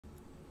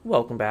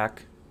Welcome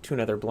back to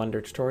another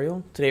Blender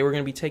tutorial. Today we're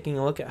going to be taking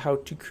a look at how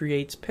to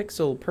create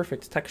pixel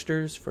perfect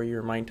textures for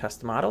your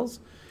Minetest models.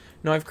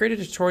 Now I've created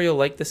a tutorial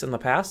like this in the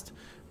past,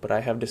 but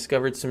I have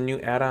discovered some new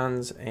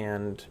add-ons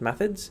and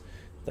methods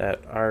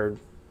that are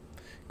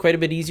quite a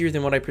bit easier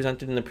than what I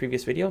presented in the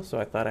previous video, so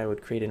I thought I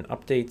would create an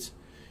update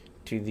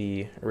to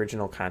the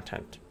original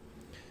content.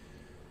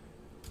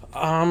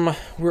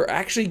 We're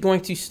actually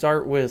going to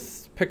start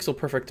with pixel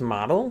perfect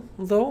model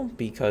though,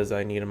 because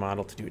I need a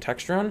model to do a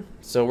texture on.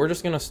 So we're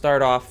just going to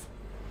start off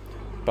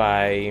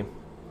by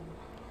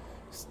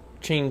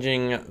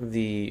changing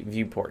the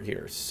viewport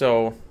here.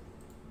 So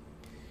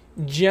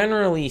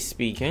generally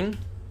speaking,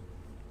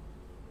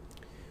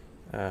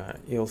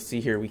 you'll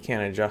see here we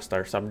can't adjust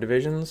our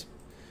subdivisions,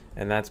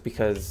 and that's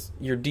because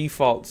your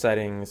default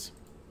settings,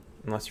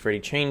 unless you've already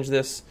changed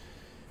this,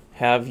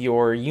 have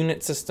your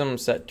unit system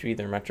set to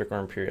either metric or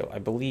imperial. I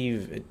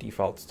believe it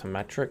defaults to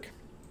metric.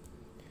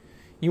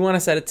 You want to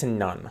set it to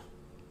none.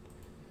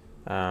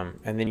 And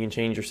then you can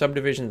change your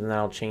subdivisions, and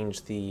that'll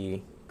change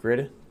the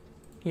grid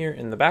here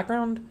in the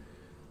background.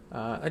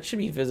 That should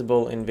be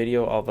visible in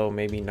video, although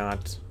maybe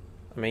not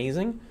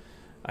amazing.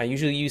 I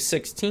usually use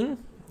 16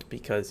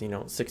 because,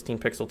 16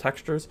 pixel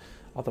textures,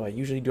 although I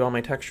usually do all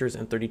my textures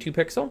in 32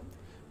 pixel.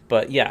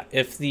 But yeah,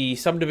 if the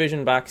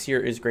subdivision box here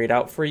is grayed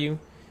out for you,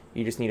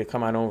 you just need to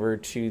come on over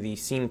to the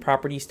Scene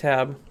Properties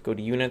tab, go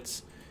to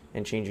Units,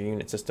 and change your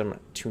unit system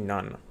to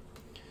none.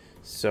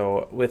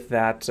 So with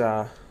that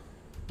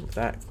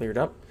cleared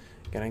up,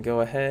 I'm gonna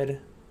go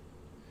ahead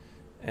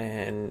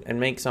and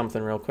make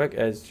something real quick.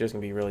 It's just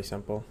gonna be really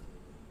simple,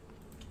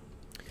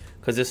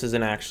 because this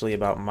isn't actually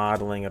about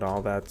modeling at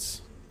all.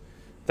 That's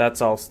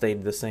all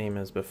stayed the same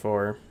as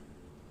before.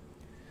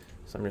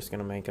 So I'm just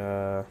gonna make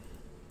a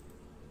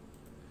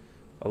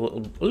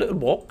little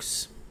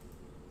box.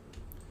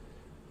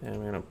 And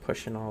I'm going to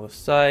push in all the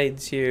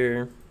sides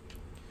here,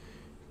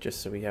 just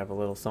so we have a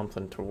little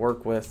something to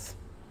work with.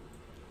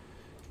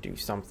 Do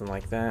something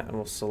like that, and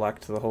we'll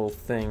select the whole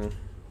thing.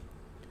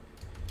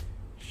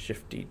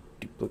 Shift-D,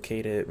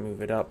 duplicate it,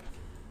 move it up.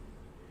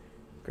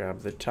 Grab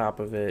the top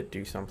of it,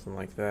 do something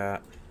like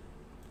that.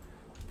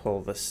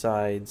 Pull the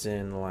sides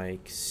in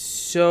like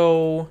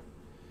so.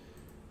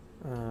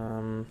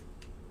 I'll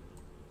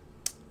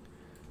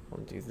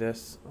do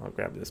this. I'll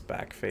grab this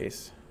back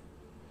face.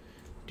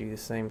 Do the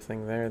same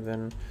thing there,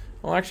 then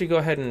I'll actually go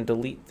ahead and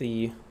delete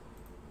the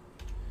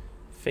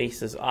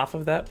faces off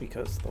of that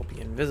because they'll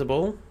be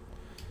invisible,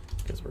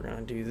 because we're going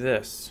to do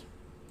this.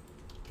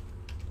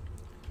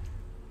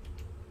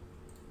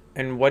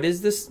 And what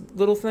is this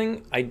little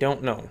thing? I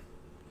don't know,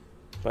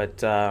 but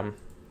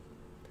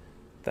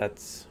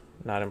that's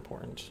not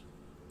important.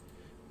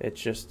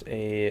 It's just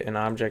an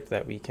object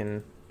that we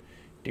can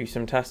do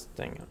some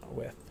testing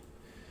with.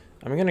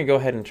 I'm going to go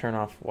ahead and turn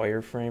off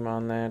wireframe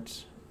on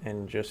that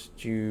and just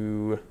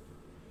do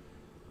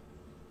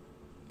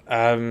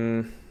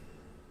actually,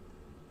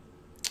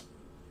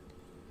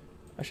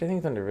 I think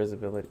it's under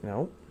visibility.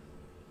 No.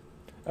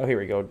 Oh, here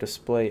we go.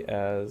 Display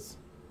as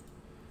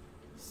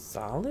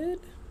solid?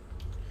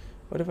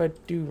 What if I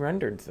do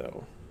rendered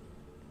though?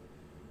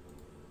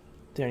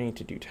 Do I need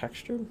to do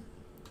textured?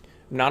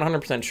 I'm not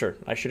 100% sure.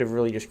 I should have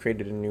really just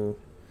created a new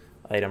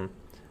item.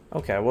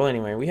 Okay, well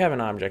anyway, we have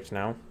an object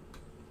now,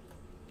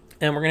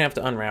 and we're gonna have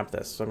to unwrap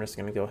this, so I'm just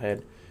gonna go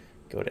ahead,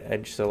 go to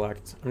edge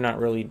select. I'm not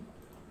really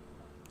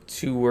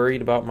too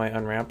worried about my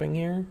unwrapping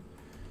here,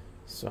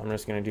 so I'm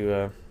just going to do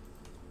a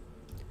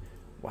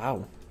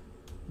wow,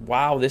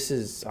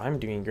 I'm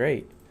doing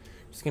great.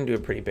 Just going to do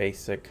a pretty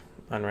basic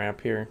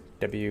unwrap here.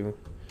 W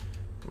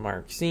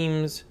mark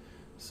seams,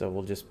 so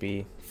we'll just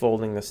be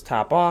folding this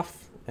top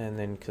off, and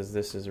then because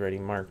this is already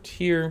marked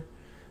here,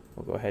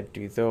 we'll go ahead and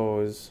do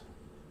those.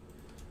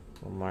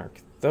 We'll mark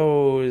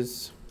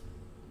those,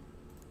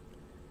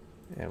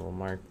 and we'll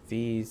mark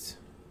these.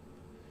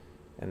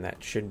 And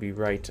that should be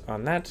right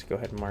on that. Go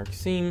ahead and mark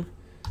seam,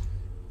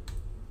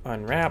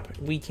 unwrap.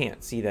 We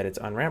can't see that it's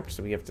unwrapped,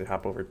 so we have to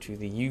hop over to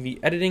the UV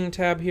editing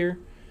tab here,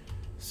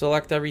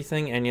 select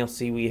everything, and you'll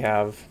see we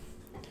have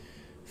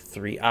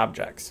 3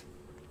 objects.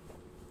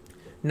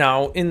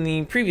 Now, in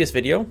the previous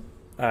video,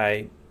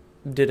 I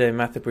did a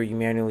method where you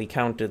manually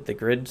counted the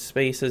grid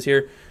spaces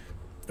here.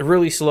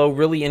 Really slow,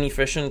 really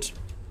inefficient,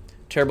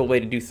 terrible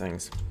way to do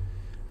things.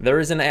 There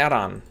is an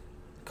add-on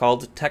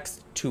called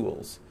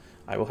TexTools.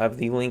 I will have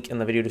the link in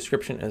the video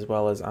description as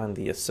well as on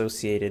the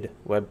associated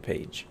web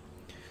page.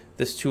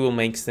 This tool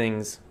makes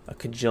things a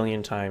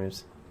cajillion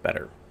times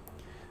better.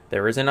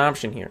 There is an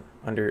option here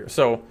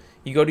so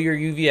you go to your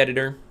UV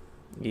editor,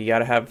 you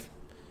gotta have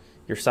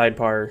your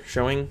sidebar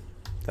showing.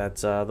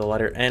 That's the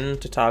letter N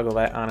to toggle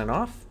that on and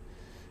off.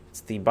 It's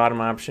the bottom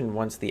option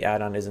once the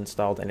add-on is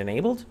installed and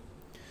enabled.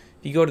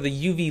 If you go to the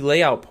UV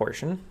layout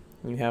portion,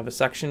 you have a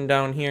section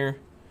down here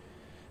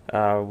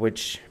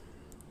which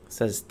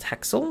says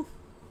Texel.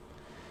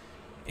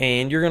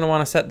 And you're going to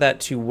want to set that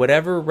to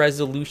whatever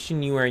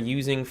resolution you are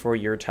using for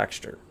your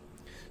texture.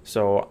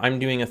 So I'm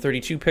doing a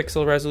 32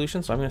 pixel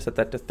resolution, so I'm going to set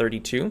that to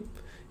 32.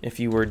 If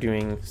you were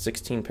doing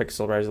 16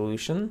 pixel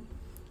resolution,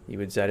 you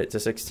would set it to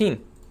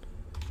 16.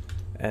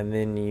 and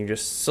then you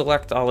just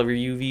select all of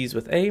your UVs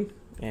with A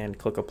and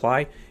click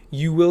apply.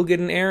 You will get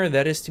an error.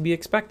 That is to be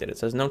expected. It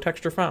says no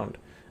texture found.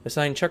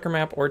 Assign checker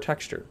map or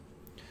texture.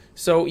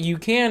 So you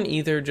can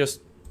either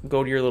just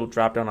go to your little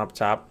drop down up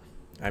top.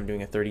 I'm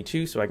doing a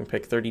 32, so I can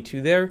pick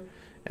 32 there,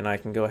 and I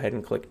can go ahead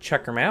and click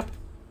checker map,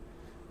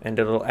 and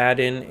it'll add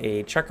in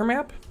a checker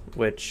map,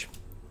 which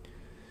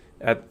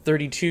at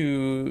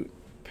 32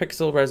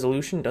 pixel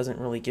resolution doesn't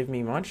really give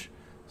me much.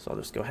 So I'll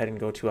just go ahead and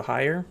go to a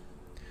higher.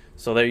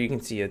 So there you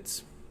can see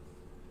it's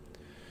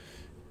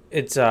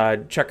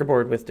a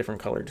checkerboard with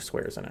different colored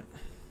squares in it.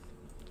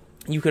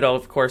 You could,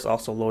 of course,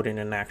 also load in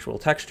an actual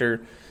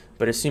texture,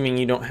 but assuming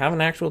you don't have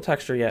an actual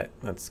texture yet,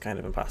 that's kind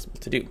of impossible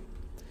to do.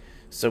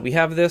 So we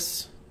have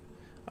this.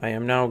 I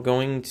am now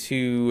going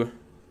to,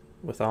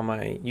 with all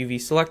my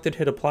UV selected,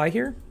 hit apply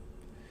here.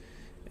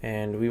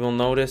 And we will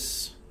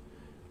notice,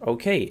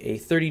 okay, a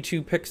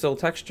 32 pixel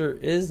texture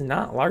is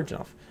not large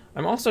enough.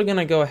 I'm also going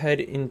to go ahead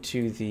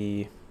into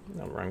the,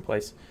 no, wrong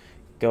place,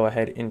 go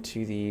ahead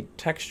into the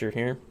texture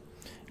here.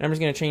 And I'm just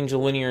going to change the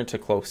linear to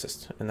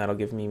closest, and that'll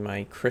give me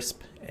my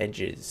crisp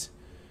edges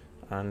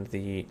on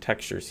the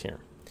textures here.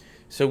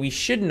 So we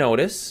should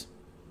notice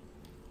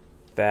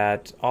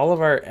that all of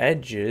our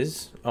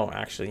edges, oh,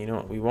 actually, you know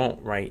what, we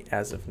won't right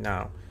as of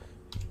now.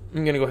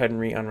 I'm going to go ahead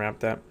and unwrap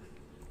that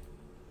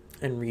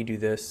and redo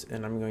this,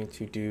 and I'm going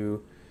to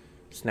do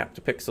snap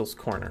to pixels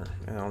corner,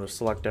 and I'll just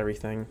select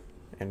everything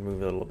and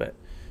move it a little bit.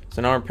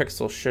 So now our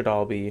pixels should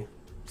all be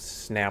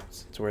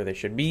snapped to where they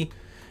should be,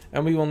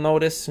 and we will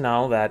notice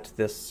now that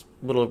this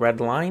little red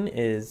line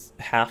is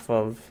half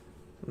of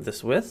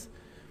this width,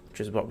 which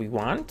is what we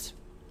want.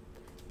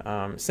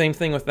 Same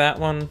thing with that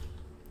one.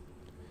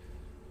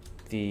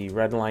 The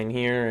red line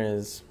here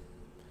is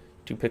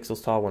 2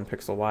 pixels tall, 1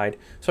 pixel wide.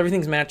 So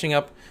everything's matching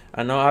up.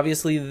 Now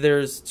obviously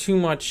there's too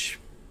much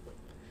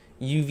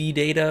UV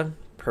data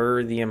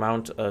per the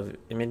amount of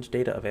image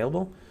data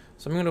available.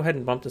 So I'm going to go ahead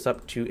and bump this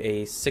up to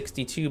a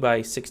 62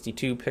 by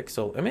 62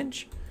 pixel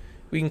image.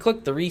 We can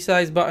click the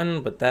resize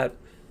button, but that,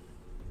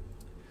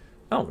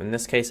 oh, in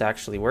this case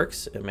actually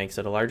works. It makes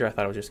it a larger. I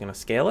thought I was just going to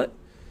scale it.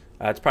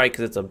 It's probably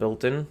because it's a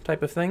built-in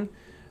type of thing.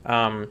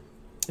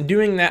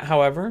 Doing that,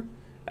 however,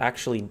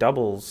 actually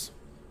doubles,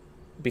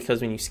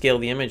 because when you scale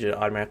the image, it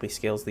automatically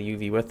scales the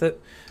UV with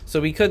it. So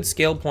we could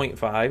scale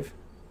 0.5.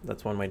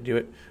 That's one way to do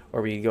it.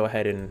 Or we go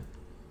ahead and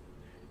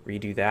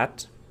redo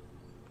that.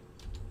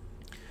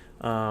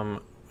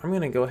 I'm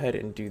going to go ahead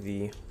and do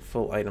the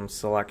full item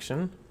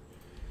selection.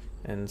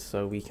 And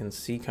so we can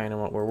see kind of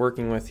what we're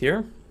working with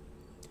here.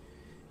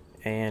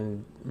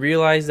 And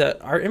realize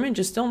that our image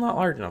is still not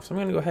large enough. So I'm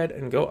going to go ahead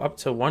and go up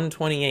to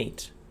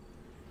 128,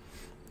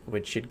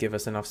 which should give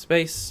us enough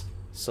space.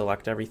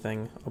 Select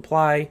everything,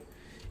 apply.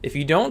 If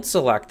you don't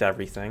select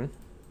everything,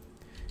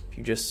 if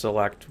you just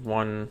select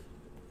one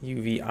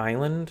UV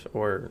island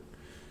or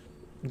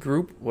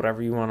group,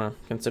 whatever you want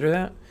to consider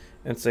that,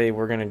 and say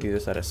we're going to do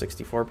this at a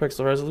 64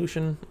 pixel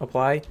resolution,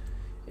 apply,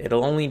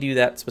 it'll only do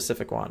that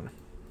specific one.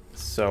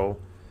 So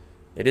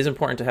it is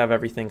important to have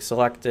everything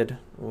selected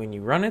when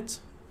you run it.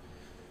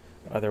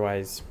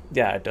 Otherwise,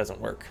 yeah, it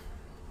doesn't work.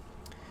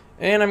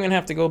 And I'm going to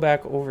have to go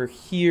back over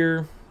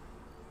here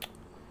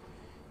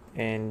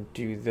and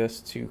do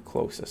this to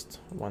closest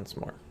once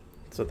more,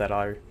 so that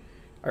our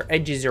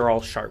edges are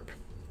all sharp.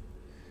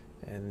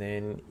 And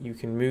then you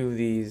can move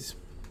these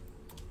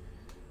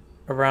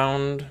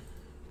around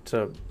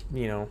to,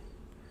 you know,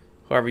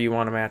 however you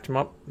want to match them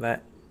up.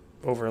 That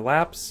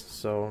overlaps,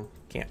 so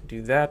can't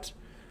do that.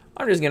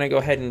 I'm just going to go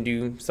ahead and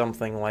do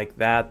something like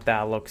that.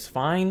 That looks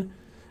fine.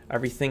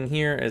 Everything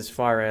here as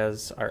far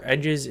as our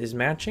edges is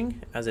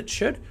matching as it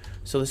should.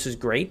 So this is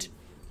great.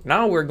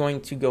 Now we're going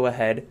to go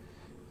ahead,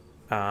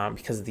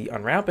 because the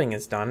unwrapping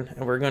is done,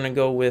 and we're going to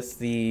go with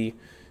the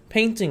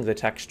painting the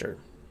texture,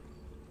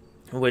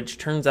 which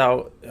turns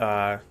out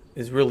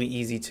is really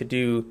easy to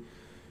do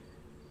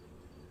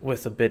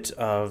with a bit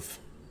of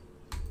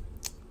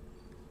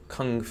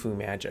kung fu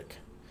magic.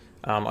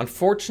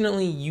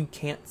 Unfortunately, you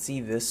can't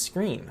see this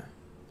screen.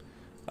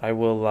 I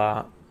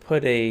will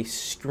put a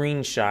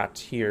screenshot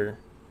here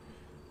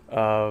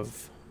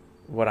of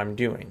what I'm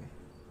doing.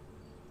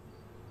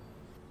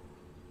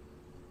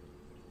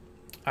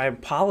 I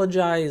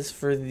apologize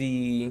for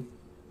the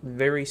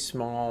very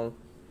small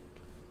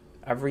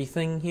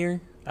everything here.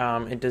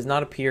 It does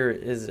not appear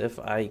as if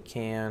I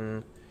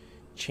can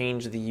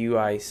change the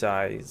UI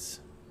size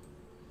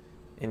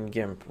in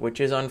GIMP, which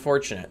is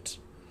unfortunate.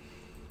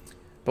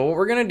 But what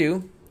we're going to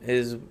do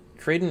is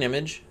create an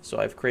image. So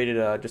I've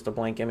created just a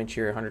blank image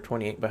here,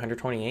 128 by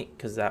 128,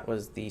 because that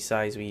was the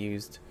size we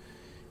used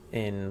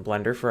in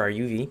Blender for our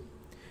UV.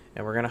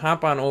 And we're going to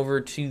hop on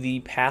over to the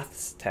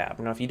Paths tab.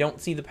 Now, if you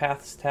don't see the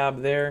Paths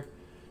tab there,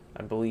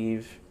 I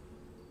believe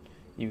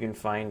you can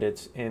find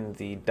it in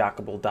the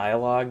Dockable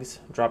Dialogues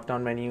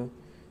drop-down menu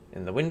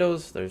in the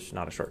Windows. There's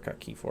not a shortcut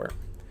key for it.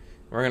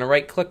 We're going to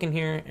right-click in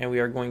here, and we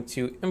are going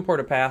to import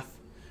a path.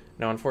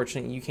 Now,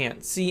 unfortunately, you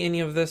can't see any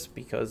of this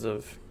because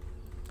of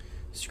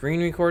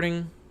screen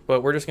recording,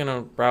 but we're just going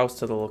to browse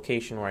to the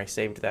location where I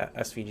saved that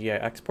SVG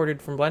I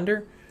exported from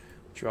Blender,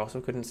 which you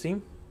also couldn't see.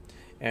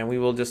 And we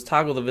will just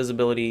toggle the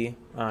visibility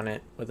on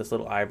it with this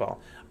little eyeball.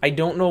 I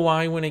don't know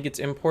why when it gets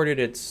imported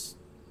it's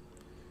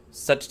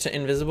set to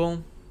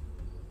invisible,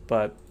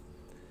 but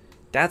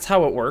that's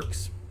how it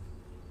works.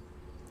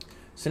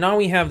 So now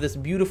we have this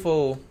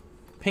beautiful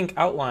pink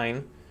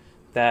outline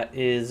that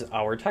is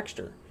our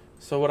texture.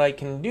 So what I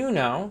can do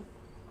now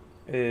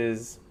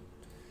is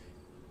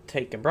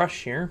take a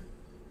brush here,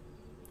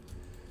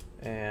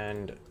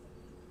 and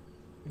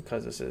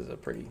because this is a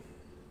pretty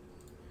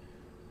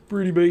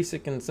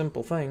basic and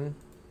simple thing,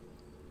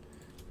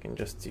 I can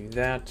just do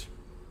that.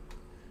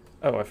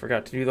 Oh, I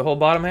forgot to do the whole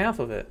bottom half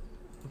of it.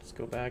 Let's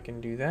go back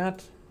and do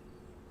that.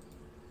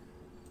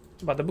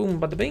 Bada boom,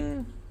 bada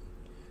bing.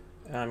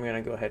 I'm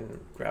gonna go ahead and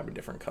grab a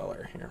different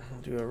color here.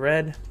 I'll do a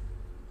red,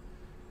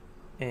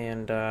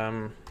 and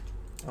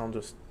I'll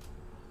just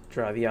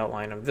draw the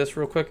outline of this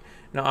real quick.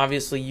 Now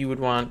obviously you would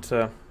want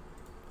to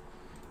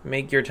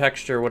make your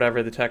texture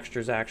whatever the texture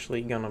is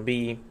actually gonna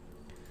be,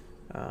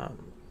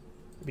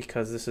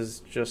 because this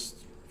is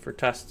just for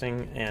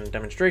testing and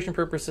demonstration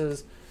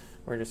purposes.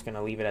 We're just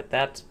gonna leave it at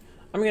that.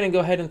 I'm gonna go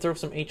ahead and throw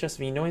some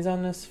HSV noise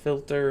on this.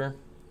 Filter,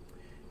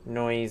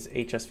 noise,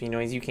 HSV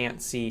noise. You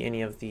can't see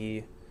any of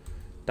the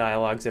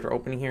dialogues that are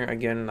opening here.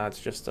 Again, that's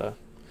just a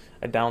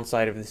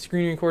downside of the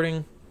screen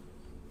recording.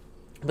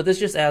 But this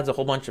just adds a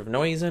whole bunch of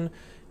noise in,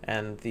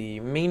 and the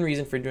main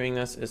reason for doing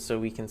this is so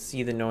we can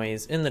see the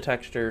noise in the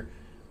texture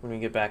when we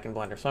get back in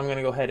Blender. So I'm going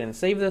to go ahead and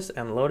save this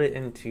and load it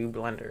into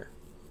Blender.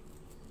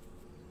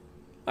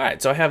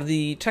 Alright, so I have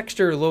the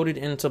texture loaded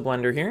into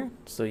Blender here.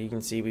 So you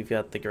can see we've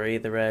got the gray,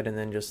 the red, and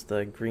then just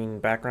the green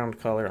background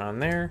color on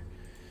there.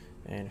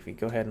 And if we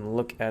go ahead and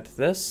look at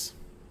this,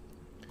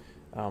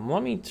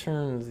 let me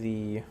turn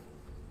the...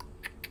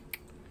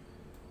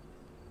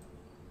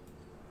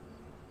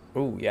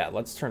 Oh yeah,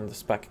 let's turn the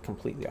spec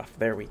completely off.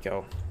 There we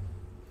go.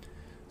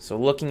 So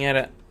looking at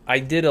it, I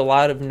did a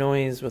lot of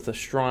noise with a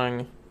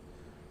strong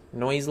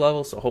noise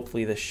level, so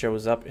hopefully this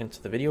shows up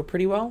into the video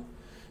pretty well.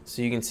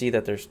 So you can see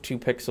that there's 2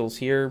 pixels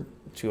here,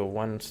 to a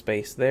 1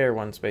 space there,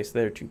 1 space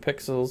there, 2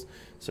 pixels.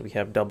 So we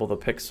have double the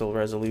pixel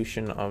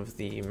resolution of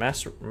the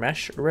mesh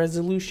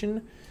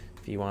resolution.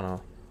 If you want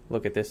to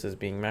look at this as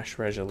being mesh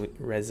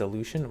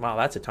resolution. Wow,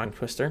 that's a tongue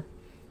twister.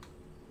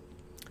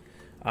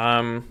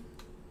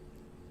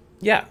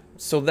 Yeah,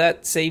 so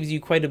that saves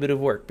you quite a bit of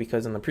work,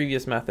 because in the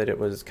previous method it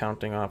was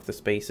counting off the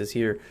spaces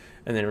here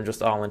and then we're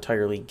just all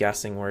entirely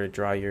guessing where to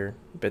draw your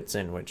bits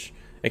in, which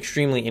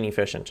extremely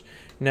inefficient.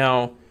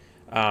 Now,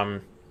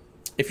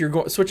 if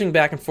you're switching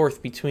back and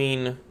forth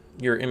between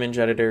your image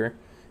editor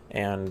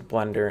and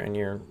Blender and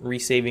you're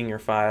resaving your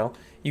file,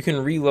 you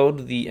can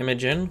reload the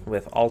image in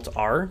with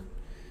Alt-R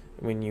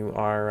when you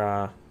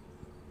are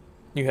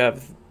you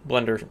have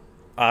Blender.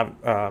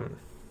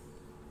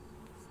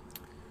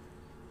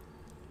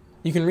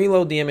 You can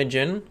reload the image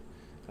in.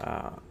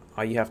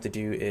 All you have to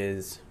do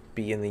is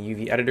be in the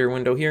UV editor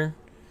window here,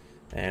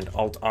 and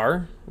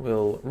Alt-R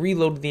will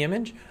reload the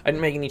image. I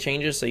didn't make any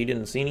changes, so you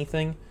didn't see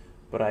anything,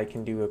 but I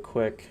can do a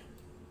quick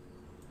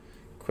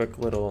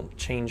little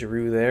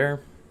change-a-roo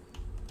there,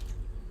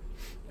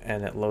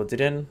 and it loads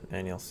it in,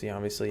 and you'll see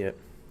obviously it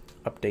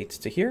updates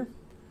to here.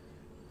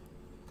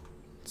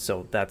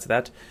 So that's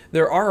that.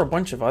 There are a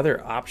bunch of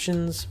other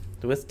options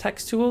with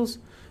TexTools,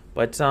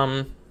 but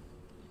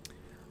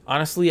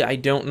honestly, I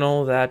don't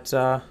know that,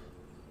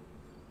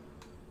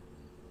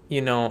 you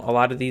know, a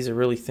lot of these are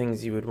really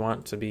things you would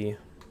want to be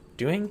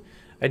doing.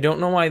 I don't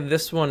know why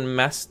this one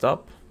messed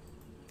up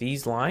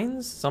these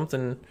lines.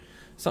 Something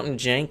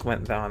jank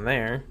went down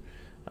there.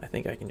 I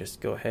think I can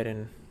just go ahead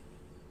and...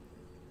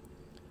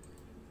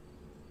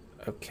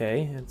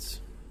 Okay,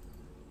 it's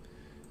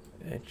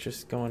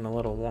just going a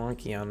little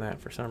wonky on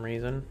that for some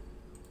reason.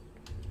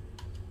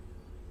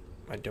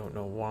 I don't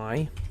know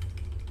why.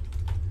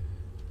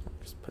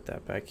 Just put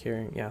that back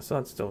here. Yeah, so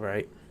that's still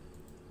right.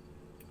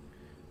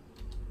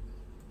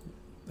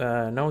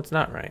 No, it's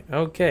not right.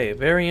 Okay,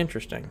 very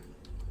interesting.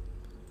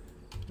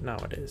 Now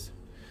it is.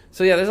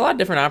 So yeah, there's a lot of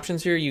different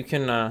options here. You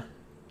can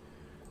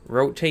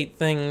rotate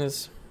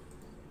things.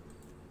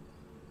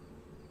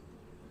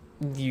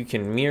 You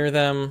can mirror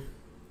them.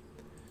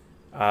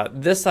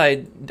 This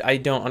I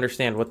don't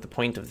understand what the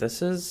point of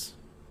this is.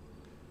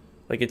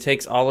 Like, it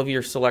takes all of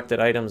your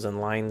selected items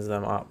and lines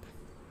them up,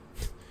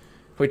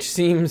 which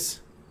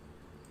seems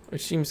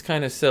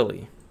kind of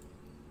silly.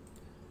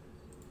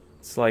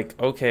 It's like,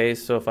 okay,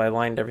 so if I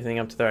lined everything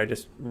up to there, I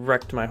just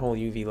wrecked my whole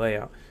UV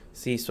layout.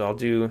 See, so I'll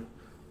do,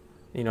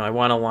 you know, I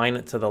want to line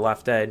it to the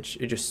left edge.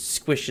 It just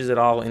squishes it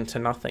all into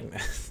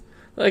nothingness.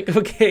 Like,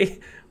 okay,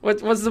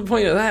 what's the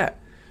point of that?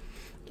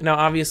 Now,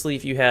 obviously,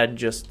 if you had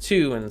just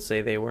 2 and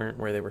say they weren't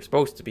where they were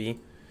supposed to be,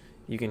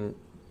 you can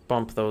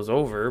bump those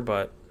over,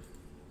 but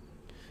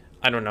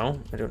I don't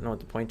know. I don't know what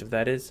the point of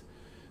that is.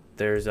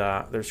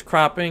 There's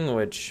cropping,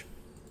 which...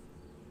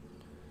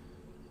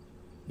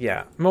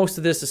 Yeah, most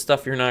of this is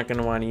stuff you're not going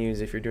to want to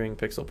use if you're doing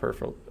pixel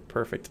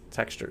perfect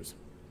textures.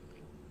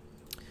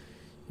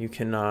 You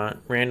can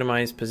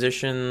randomize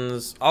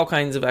positions, all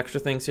kinds of extra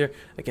things here.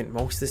 Again,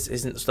 most of this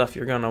isn't stuff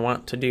you're going to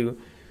want to do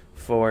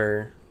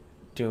for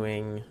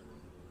doing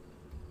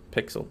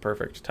pixel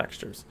perfect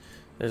textures.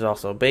 There's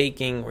also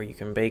baking, where you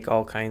can bake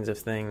all kinds of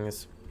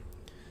things.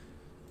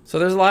 So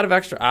there's a lot of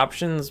extra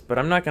options, but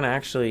I'm not going to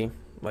actually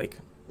like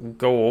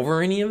go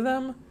over any of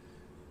them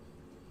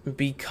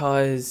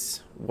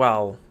because,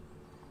 well,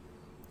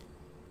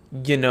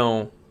 you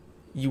know,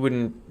 you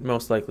wouldn't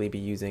most likely be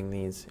using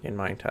these in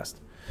Minetest.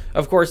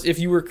 Of course, if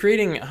you were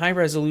creating high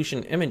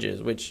resolution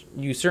images, which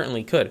you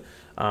certainly could,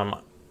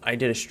 I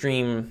did a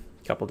stream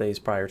a couple days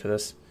prior to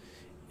this,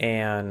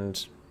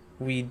 and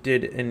we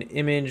did an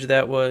image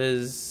that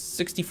was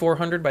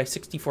 6400 by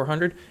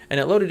 6400, and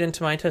it loaded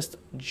into Minetest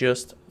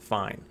just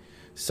fine.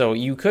 So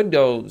you could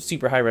go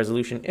super high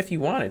resolution if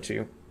you wanted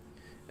to,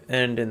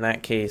 and in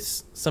that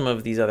case, some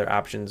of these other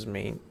options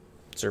may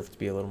serve to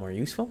be a little more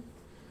useful.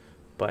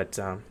 But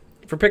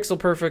for pixel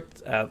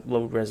perfect at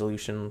low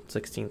resolution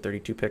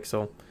 1632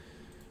 pixel,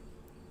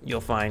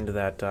 you'll find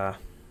that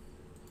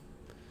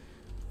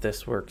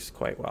this works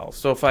quite well.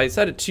 So if I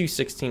set it to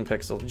 16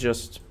 pixel,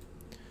 just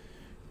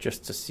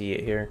to see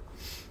it here,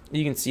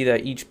 you can see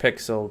that each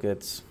pixel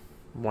gets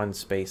one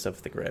space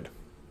of the grid,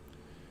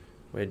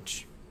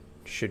 which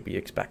should be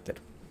expected.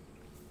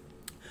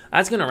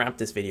 That's going to wrap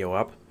this video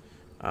up.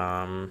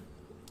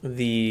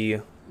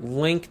 The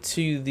link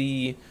to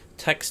the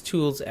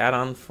TexTools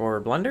add-on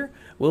for Blender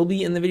will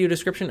be in the video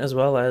description as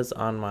well as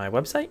on my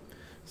website.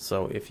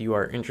 So if you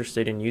are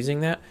interested in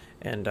using that,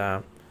 and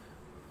I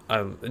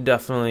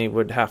definitely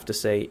would have to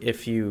say,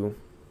 if you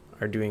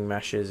are doing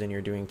meshes and you're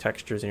doing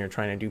textures and you're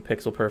trying to do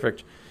pixel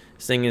perfect,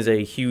 this thing is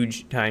a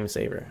huge time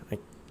saver. I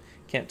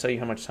can't tell you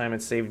how much time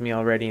it's saved me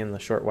already in the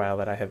short while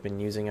that I have been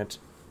using it.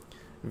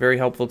 Very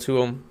helpful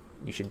tool.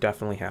 You should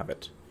definitely have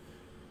it.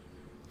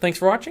 Thanks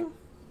for watching.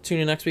 Tune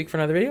in next week for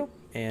another video,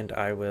 and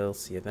I will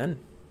see you then.